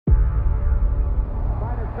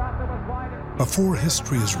Before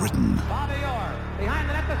history is written,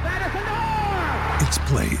 it's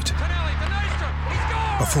played.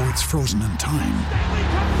 Before it's frozen in time,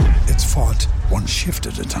 it's fought one shift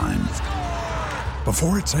at a time.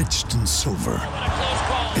 Before it's etched in silver,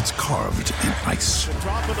 it's carved in ice.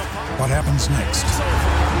 What happens next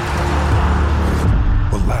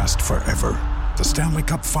will last forever. The Stanley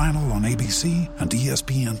Cup Final on ABC and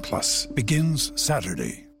ESPN Plus begins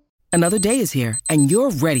Saturday. Another day is here, and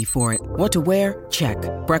you're ready for it. What to wear? Check.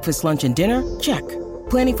 Breakfast, lunch, and dinner? Check.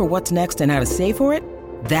 Planning for what's next and how to save for it?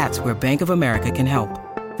 That's where Bank of America can help.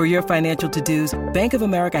 For your financial to-dos, Bank of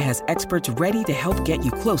America has experts ready to help get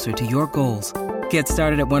you closer to your goals. Get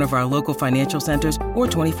started at one of our local financial centers or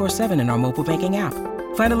 24/7 in our mobile banking app.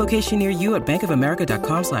 Find a location near you at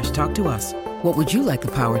bankofamerica.com/talktous. What would you like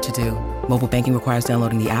the power to do? Mobile banking requires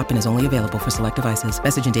downloading the app and is only available for select devices.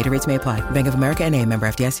 Message and data rates may apply. Bank of America N.A., member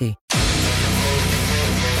FDIC.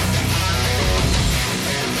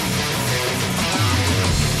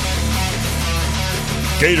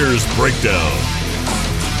 Gators Breakdown,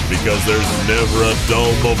 because there's never a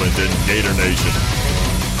dull moment in Gator Nation.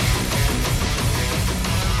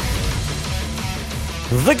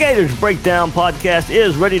 The Gators Breakdown podcast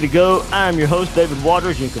is ready to go. I'm your host, David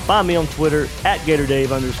Waters. You can find me on Twitter at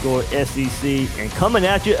GatorDave_SEC. And coming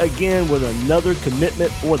at you again with another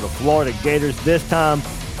commitment for the Florida Gators, this time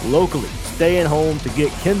locally, staying home to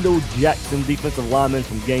get Kendall Jackson, defensive lineman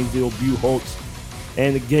from Gainesville, Buchholz.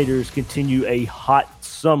 And the Gators continue a hot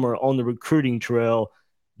summer on the recruiting trail.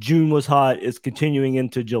 June was hot. It's continuing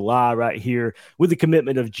into July right here with the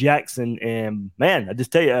commitment of Jackson. And, man, I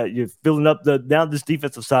just tell you, you're filling up down this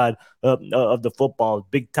defensive side of the football.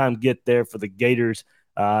 Big time get there for the Gators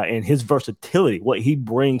and his versatility, what he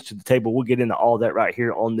brings to the table. We'll get into all that right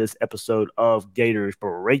here on this episode of Gators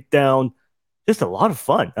Breakdown. Just a lot of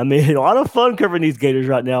fun. I mean, a lot of fun covering these Gators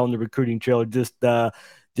right now on the recruiting trail. It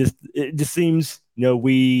just seems,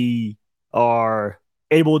 we are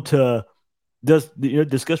able to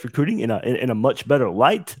discuss recruiting in a much better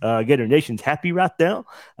light. Gator Nation's happy right now,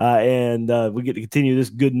 and we get to continue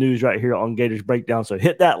this good news right here on Gators Breakdown. So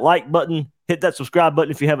hit that like button, hit that subscribe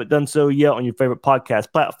button if you haven't done so yet on your favorite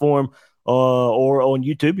podcast platform, or on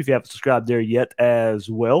YouTube if you haven't subscribed there yet as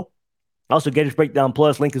well. Also, Gators Breakdown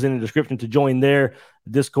Plus, link is in the description to join their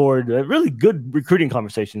Discord. Really good recruiting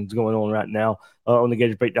conversations going on right now on the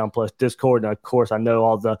Gators Breakdown Plus Discord. And, of course, I know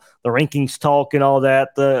all the rankings talk and all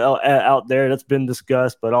that out there that's been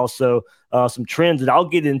discussed, but also some trends that I'll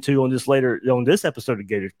get into on this episode of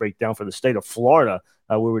Gators Breakdown for the state of Florida.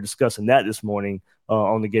 We were discussing that this morning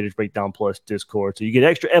on the Gators Breakdown Plus Discord. So you get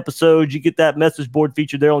extra episodes. You get that message board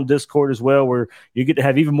feature there on Discord as well, where you get to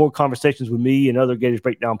have even more conversations with me and other Gators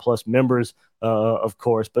Breakdown Plus members, of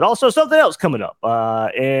course, but also something else coming up.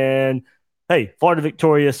 And, hey, Florida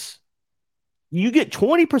Victorious, you get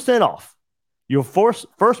 20% off your first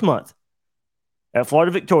month at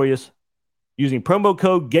Florida Victorious using promo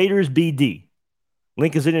code GatorsBD.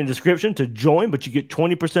 Link is in the description to join, but you get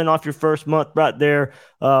 20% off your first month right there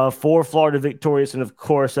for Florida Victorious. And, of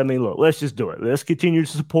course, I mean, look, let's just do it. Let's continue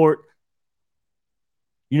to support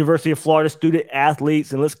University of Florida student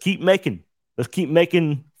athletes, and let's keep making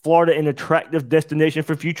Florida an attractive destination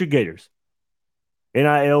for future Gators.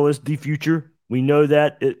 NIL is the future. We know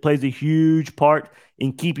that. It plays a huge part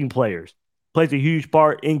in keeping players, plays a huge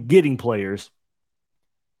part in getting players.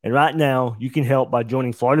 And right now, you can help by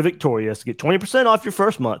joining Florida Victorious. Get 20% off your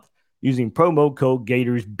first month using promo code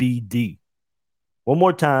GatorsBD. One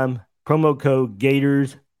more time, promo code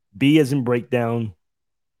Gators, B as in breakdown,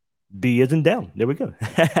 B as in down. There we go.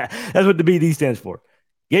 That's what the BD stands for.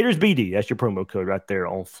 GatorsBD, that's your promo code right there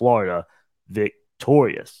on Florida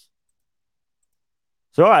Victorious.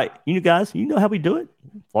 So, all right, you guys, you know how we do it.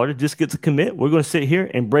 Florida just gets a commit. We're going to sit here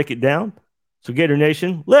and break it down. So, Gator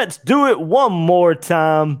Nation, let's do it one more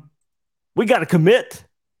time. We got to commit.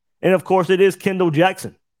 And, of course, it is Kendall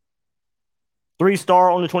Jackson.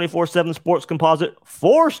 3-star on the 24/7 Sports Composite,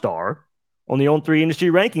 4-star on the On3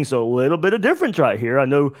 industry ranking. So, a little bit of difference right here. I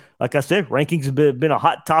know, like I said, rankings have been a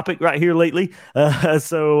hot topic right here lately.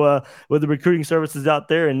 So, with the recruiting services out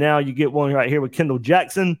there, and now you get one right here with Kendall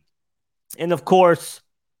Jackson. And, of course,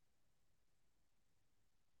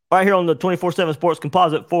 right here on the 24/7 Sports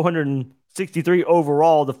Composite, 463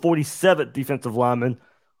 overall, the 47th defensive lineman.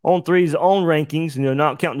 On3's own rankings,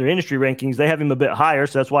 not counting their industry rankings, they have him a bit higher,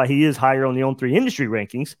 so that's why he is higher on the On3 industry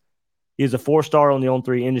rankings. He is a 4-star on the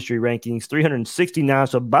On3 industry rankings, 369,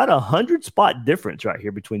 so about a 100-spot difference right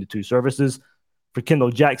here between the two services for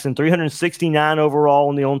Kendall Jackson. 369 overall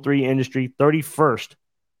on the On3 industry, 31st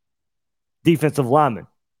defensive lineman.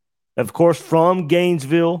 Of course, from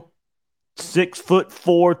Gainesville,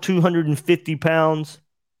 6'4", 250 pounds.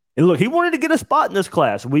 And look, he wanted to get a spot in this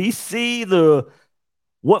class. We see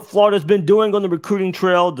what Florida's been doing on the recruiting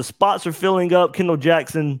trail. The spots are filling up. Kendall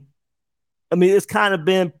Jackson, I mean, it's kind of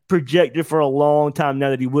been projected for a long time now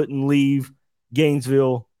that he wouldn't leave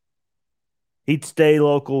Gainesville. He'd stay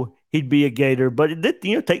local. He'd be a Gator, but it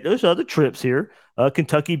did, take those other trips here.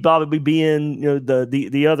 Kentucky probably being,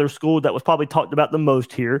 the other school that was probably talked about the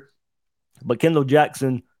most here. But Kendall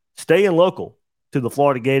Jackson staying local to the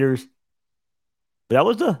Florida Gators. But that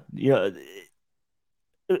was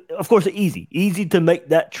of course, easy to make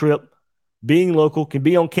that trip. Being local, can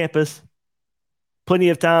be on campus plenty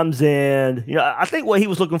of times. And, I think what he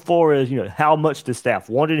was looking for is, how much the staff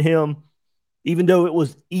wanted him. Even though it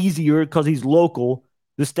was easier because he's local,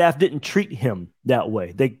 the staff didn't treat him that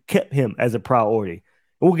way. They kept him as a priority.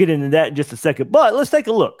 And we'll get into that in just a second. But let's take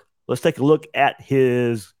a look. Let's take a look at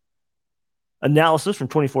his analysis from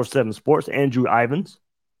 24/7 Sports, Andrew Ivins.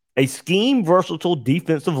 A scheme versatile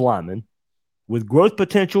defensive lineman with growth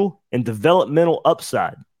potential and developmental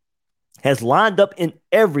upside, has lined up in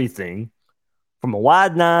everything from a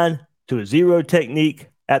wide 9 to a 0 technique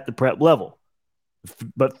at the prep level,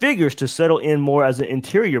 but figures to settle in more as an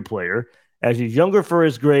interior player as he's younger for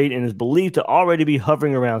his grade and is believed to already be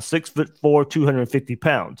hovering around 6'4", 250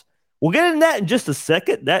 pounds. We'll get into that in just a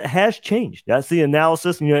second. That has changed. That's the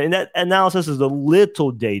analysis. And that analysis is a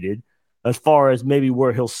little dated as far as maybe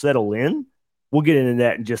where he'll settle in. We'll get into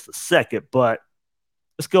that in just a second, but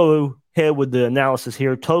let's go ahead with the analysis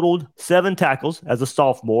here. Totaled 7 tackles as a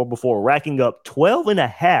sophomore before racking up 12 and a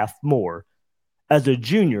half more as a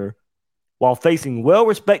junior while facing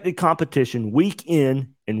well-respected competition week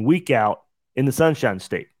in and week out in the Sunshine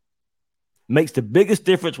State. Makes the biggest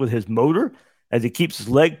difference with his motor as he keeps his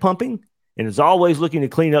leg pumping and is always looking to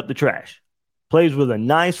clean up the trash. Plays with a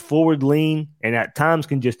nice forward lean and at times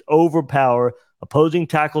can just overpower opposing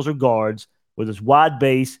tackles or guards with his wide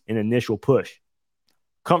base and initial push.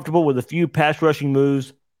 Comfortable with a few pass rushing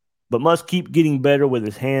moves, but must keep getting better with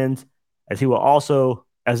his hands as that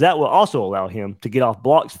will also allow him to get off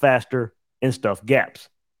blocks faster and stuff gaps.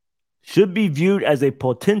 Should be viewed as a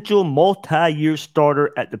potential multi-year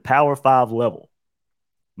starter at the Power 5 level.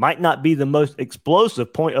 Might not be the most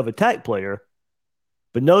explosive point of attack player,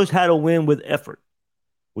 but knows how to win with effort,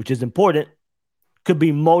 which is important. Could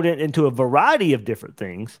be molded into a variety of different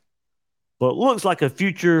things, but looks like a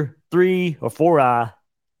future 3 or 4-eye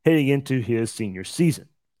heading into his senior season.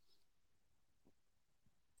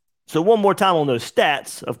 So one more time on those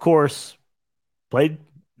stats, of course, played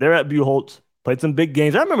there at Buchholz, played some big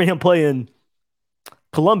games. I remember him playing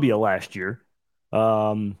Columbia last year.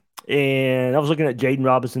 And I was looking at Jaden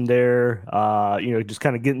Robinson there, just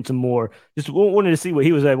kind of getting some more, just wanted to see what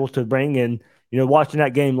he was able to bring and, watching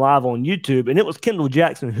that game live on YouTube. And it was Kendall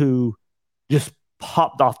Jackson who just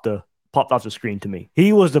popped off the screen to me.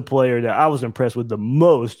 He was the player that I was impressed with the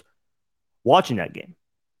most watching that game.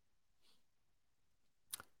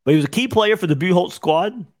 But he was a key player for the Buchholz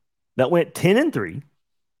squad that went 10-3,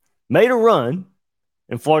 made a run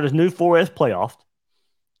in Florida's new 4S playoff,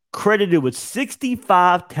 credited with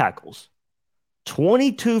 65 tackles,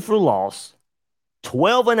 22 for loss,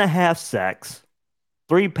 12 and a half sacks,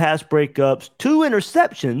 3 pass breakups, 2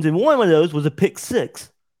 interceptions, and one of those was a pick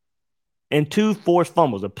 6, and 2 forced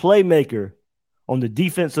fumbles. A playmaker on the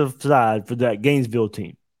defensive side for that Gainesville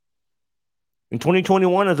team. In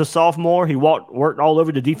 2021, as a sophomore, he worked all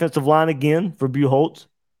over the defensive line again for Buchholz.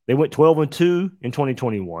 They went 12-2 in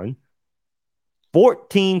 2021.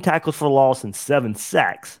 14 tackles for loss and 7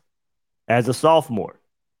 sacks as a sophomore.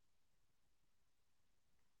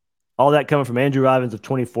 All that coming from Andrew Ivins of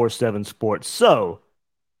 24/7 Sports. So,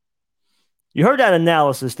 you heard that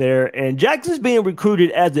analysis there, and Jackson's being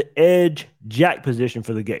recruited as the edge jack position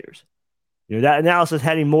for the Gators. That analysis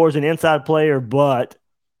had him more as an inside player, but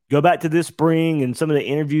go back to this spring and some of the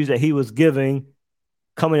interviews that he was giving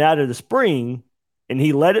coming out of the spring, and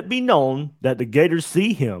he let it be known that the Gators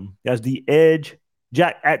see him as the edge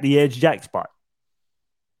jack at the edge jack spot.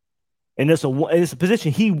 And it's a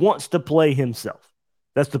position he wants to play himself.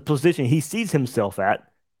 That's the position he sees himself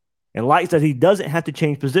at and likes that he doesn't have to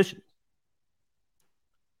change position.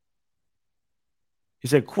 He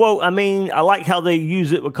said, quote, I like how they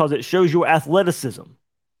use it because it shows your athleticism.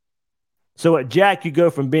 So at jack, you go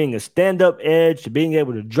from being a stand-up edge to being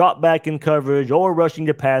able to drop back in coverage or rushing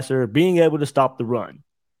the passer, being able to stop the run.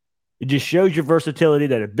 It just shows your versatility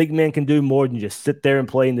that a big man can do more than just sit there and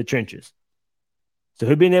play in the trenches. So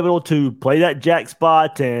him being able to play that jack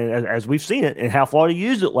spot, and as we've seen it, and how Florida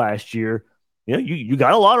used it last year, you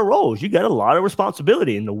got a lot of roles. You got a lot of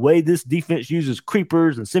responsibility in the way this defense uses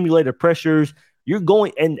creepers and simulated pressures. you're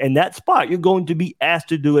going, and that spot, you're going to be asked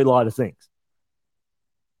to do a lot of things.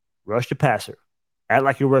 Rush the passer. Act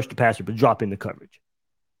like you rush the passer, but drop in the coverage.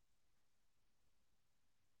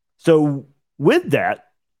 So with that,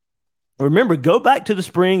 remember, go back to the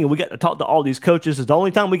spring, and we got to talk to all these coaches. It's the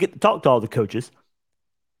only time we get to talk to all the coaches.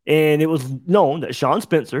 And it was known that Sean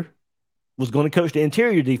Spencer was going to coach the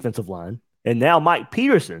interior defensive line, and now Mike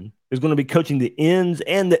Peterson is going to be coaching the ends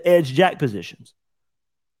and the edge jack positions.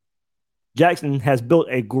 Jackson has built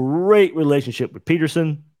a great relationship with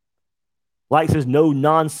Peterson, likes his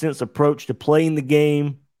no-nonsense approach to playing the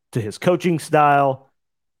game, to his coaching style.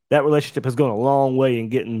 That relationship has gone a long way in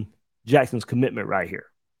getting Jackson's commitment right here.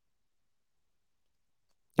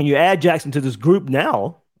 And you add Jackson to this group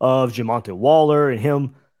now of Jamonte Waller, and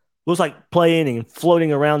him looks like playing and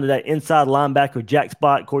floating around to that inside linebacker jack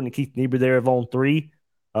spot, according to Keith Niebuhr there of on 3.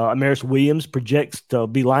 Amaris Williams projects to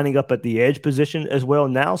be lining up at the edge position as well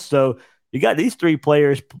now. So you got these 3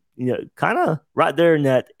 players, kind of right there in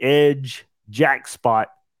that edge jack spot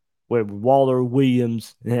where Waller,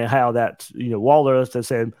 Williams, and how that's, Waller, as I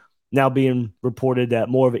said, now being reported that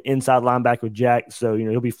more of an inside linebacker jack. So,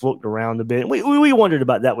 he'll be floating around a bit. We wondered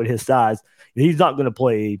about that with his size. He's not going to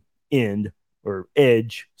play end or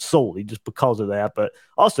edge solely just because of that. But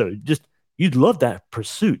also, just you'd love that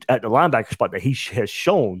pursuit at the linebacker spot that he has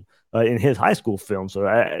shown in his high school film. So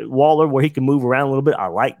Waller, where he can move around a little bit, I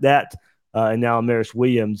like that. And now Amaris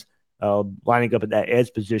Williams lining up at that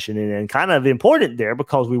edge position. And kind of important there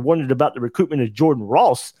because we wondered about the recruitment of Jordan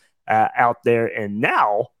Ross out there. And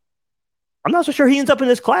now I'm not so sure he ends up in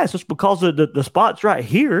this class just because of the spots right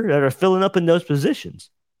here that are filling up in those positions.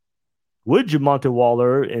 With Jamonte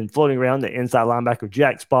Waller and floating around the inside linebacker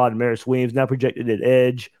jack spot, Amaris Williams now projected at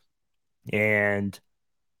edge. And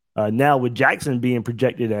now with Jackson being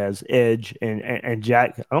projected as edge and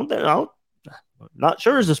jack, not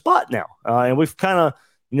sure is a spot now. And we've kind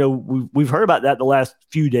of, we've heard about that the last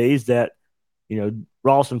few days that,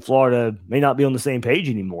 Ross and Florida may not be on the same page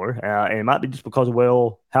anymore. And it might be just because of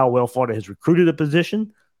how well Florida has recruited a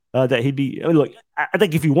position that he'd be. Look, I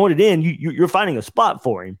think if you wanted in, you're finding a spot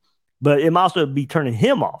for him, but it might also be turning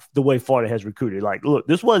him off the way Florida has recruited. Like, look,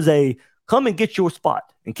 this was a come and get your spot.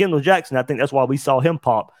 And Kendall Jackson, I think that's why we saw him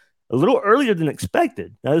pop a little earlier than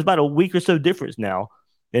expected. Now, there's about a week or so difference now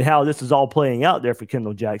in how this is all playing out there for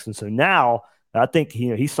Kendall Jackson. So now I think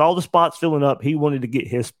he saw the spots filling up. He wanted to get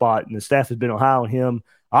his spot, and the staff has been high on him.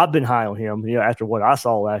 I've been high on him, after what I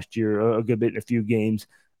saw last year, a good bit in a few games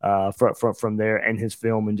from there, and his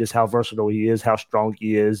film, and just how versatile he is, how strong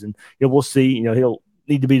he is, and we'll see. He'll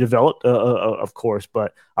need to be developed, of course,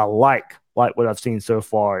 but I like what I've seen so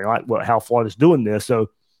far, and I like how Florida's doing this.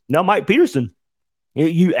 So now Mike Peterson,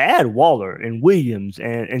 you add Waller and Williams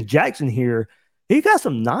and Jackson here. He got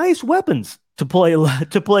some nice weapons to play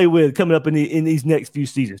with coming up in these next few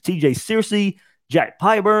seasons. TJ Searcy, Jack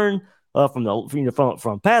Pyburn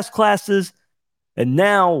from past classes, and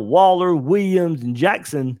now Waller, Williams, and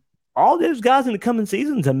Jackson. All those guys in the coming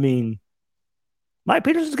seasons. I mean, Mike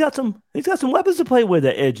Peterson's got some weapons to play with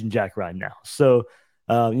at edge and jack right now. So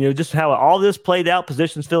just how all this played out,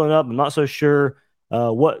 positions filling up. I'm not so sure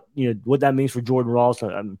what that means for Jordan Ross.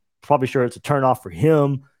 I'm probably sure it's a turnoff for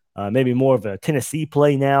him. Maybe more of a Tennessee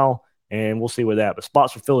play now, and we'll see with that. But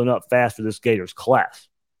spots are filling up fast for this Gators class.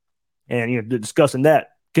 And discussing that,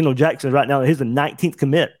 Kendall Jackson right now, he's the 19th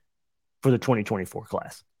commit for the 2024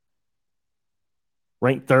 class.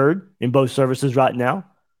 Ranked 3rd in both services right now.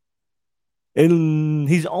 And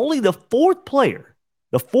he's only the fourth player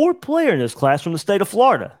in this class from the state of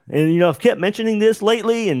Florida. And, I've kept mentioning this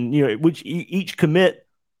lately, and, which each commit,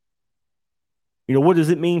 what does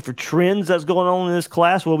it mean for trends that's going on in this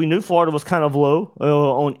class? Well, we knew Florida was kind of low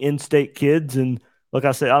on in-state kids. And like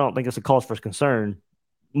I said, I don't think it's a cause for concern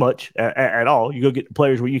much at all. You go get the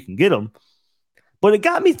players where you can get them. But it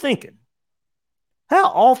got me thinking, how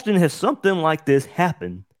often has something like this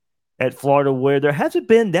happened at Florida where there hasn't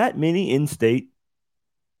been that many in-state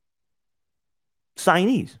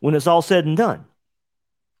signees when it's all said and done?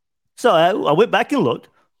 So I went back and looked.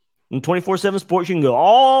 In 24/7 Sports, you can go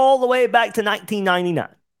all the way back to 1999.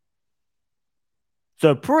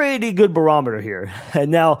 So pretty good barometer here. And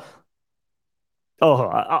now,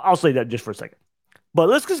 I'll say that just for a second. But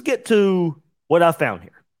let's just get to what I found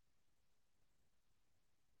here.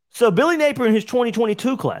 So Billy Napier in his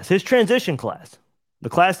 2022 class, his transition class, the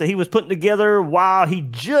class that he was putting together while he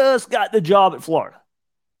just got the job at Florida.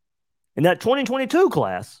 In that 2022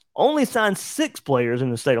 class, only signed 6 players in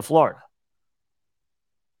the state of Florida.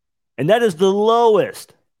 And that is the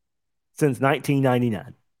lowest since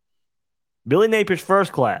 1999. Billy Napier's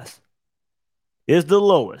first class is the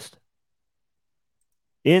lowest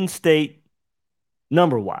in-state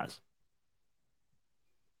number-wise.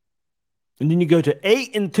 And then you go to 8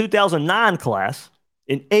 in the 2009 class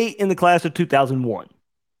and 8 in the class of 2001.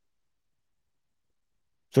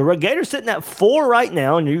 So Gators sitting at 4 right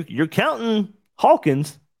now, and you're counting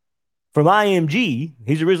Hawkins from IMG.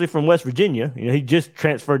 He's originally from West Virginia. He just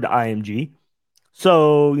transferred to IMG.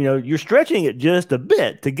 So, you're stretching it just a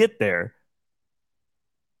bit to get there.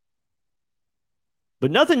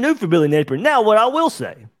 But nothing new for Billy Napier. Now, what I will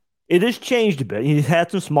say, it has changed a bit. He's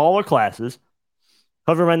had some smaller classes,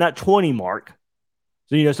 hovering around that 20 mark.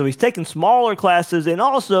 So, so he's taking smaller classes, and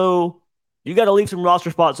also you got to leave some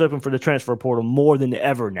roster spots open for the transfer portal more than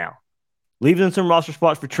ever now. Leaving some roster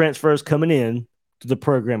spots for transfers coming in to the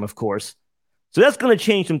program, of course. So that's going to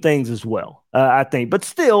change some things as well, I think. But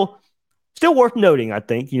still worth noting, I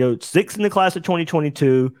think. 6 in the class of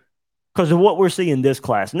 2022 because of what we're seeing in this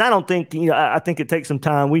class. And I don't think, I think it takes some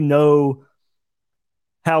time. We know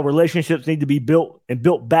how relationships need to be built and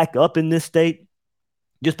built back up in this state.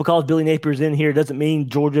 Just because Billy Napier's in here doesn't mean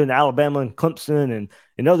Georgia and Alabama and Clemson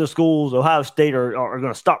and other schools, Ohio State, are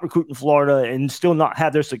going to stop recruiting Florida and still not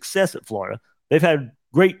have their success at Florida. They've had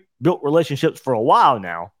great built relationships for a while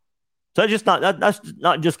now. So that's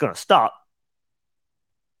not just going to stop.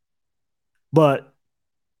 But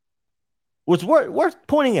what's worth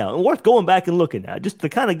pointing out and worth going back and looking at, just to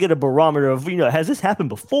kind of get a barometer of, has this happened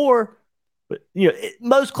before? But,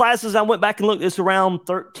 most classes I went back and looked, it's around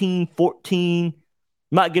 13, 14,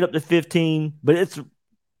 might get up to 15, but it's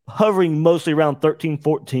hovering mostly around 13,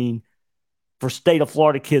 14 for state of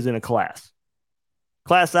Florida kids in a class.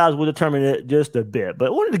 Class size will determine it just a bit, but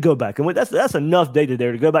I wanted to go back, and that's enough data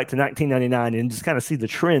there to go back to 1999 and just kind of see the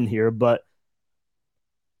trend here. But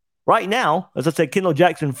right now, as I said, Kendall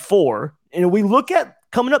Jackson 4, and we look at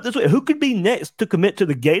coming up this way, who could be next to commit to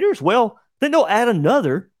the Gators? Well, then they'll add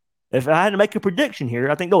another. If I had to make a prediction here,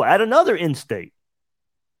 I think they'll add another in-state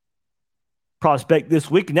prospect this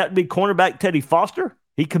week, and that would be cornerback Teddy Foster.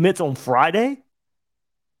 He commits on Friday.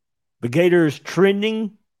 The Gators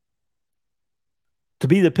trending to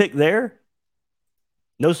be the pick there.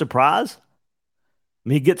 No surprise.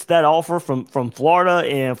 He gets that offer from Florida,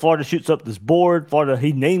 and Florida shoots up this board.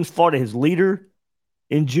 He names Florida his leader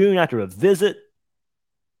in June after a visit.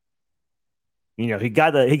 He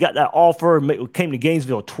got that offer, came to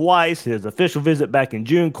Gainesville twice. His official visit back in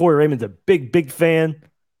June. Corey Raymond's a big fan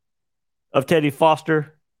of Teddy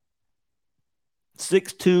Foster.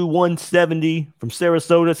 6'2", 170 from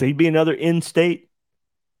Sarasota, so he'd be another in-state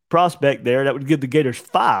prospect there. That would give the Gators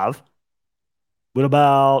 5. But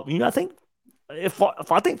about, I think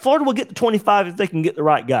Florida will get to 25 if they can get the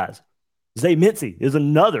right guys. Zay Mincy is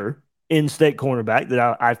another in-state cornerback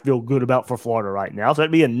that I feel good about for Florida right now. So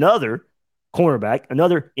that'd be another cornerback,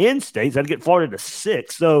 another in-state. So that'd get Florida to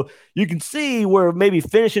 6. So you can see where maybe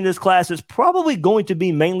finishing this class is probably going to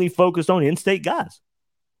be mainly focused on in-state guys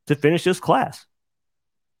to finish this class.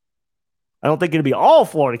 I don't think it'll be all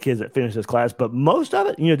Florida kids that finish this class, but most of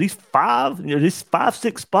it, these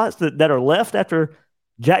 5-6 spots that are left after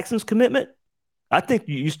Jackson's commitment, I think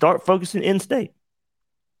you start focusing in-state.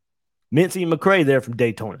 Mincy and McCray there from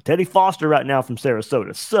Daytona. Teddy Foster right now from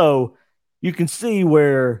Sarasota. So you can see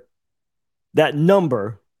where that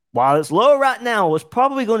number, while it's low right now, was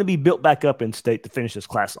probably going to be built back up in-state to finish this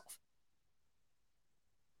class off.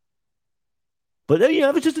 But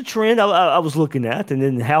it was just a trend I was looking at, and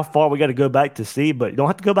then how far we got to go back to see, but you don't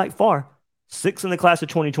have to go back far. 6 in the class of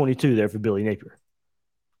 2022 there for Billy Napier.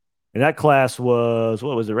 And that class was,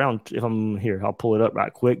 what was it, around, if I'm here, I'll pull it up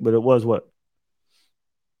right quick, but it was what?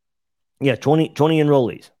 Yeah, 20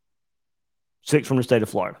 enrollees. 6 from the state of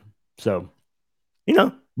Florida. So,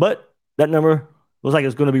 but that number looks like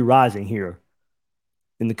it's going to be rising here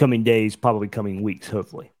in the coming days, probably coming weeks,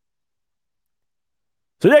 hopefully.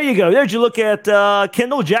 So there you go. There's your look at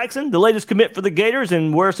Kendall Jackson, the latest commit for the Gators,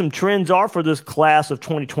 and where some trends are for this class of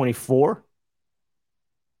 2024.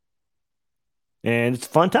 And it's a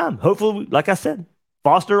fun time. Hopefully, like I said,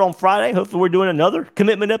 Foster on Friday. Hopefully we're doing another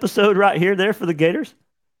commitment episode right here there for the Gators.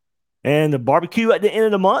 And the barbecue at the end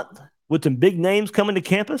of the month with some big names coming to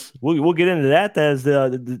campus. We'll get into that as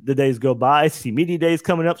the days go by. SEC Media Days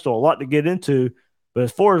coming up, so a lot to get into. But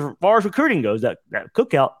as far as recruiting goes, that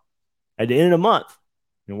cookout at the end of the month,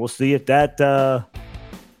 and we'll see if that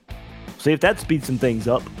speeds some things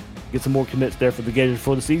up. Get some more commits there for the Gators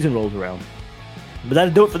before the season rolls around. But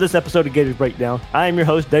that'll do it for this episode of Gators Breakdown. I am your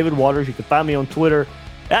host, David Waters. You can find me on Twitter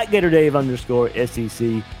at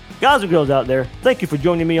GatorDave_SEC. Guys and girls out there, thank you for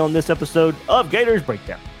joining me on this episode of Gators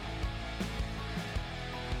Breakdown.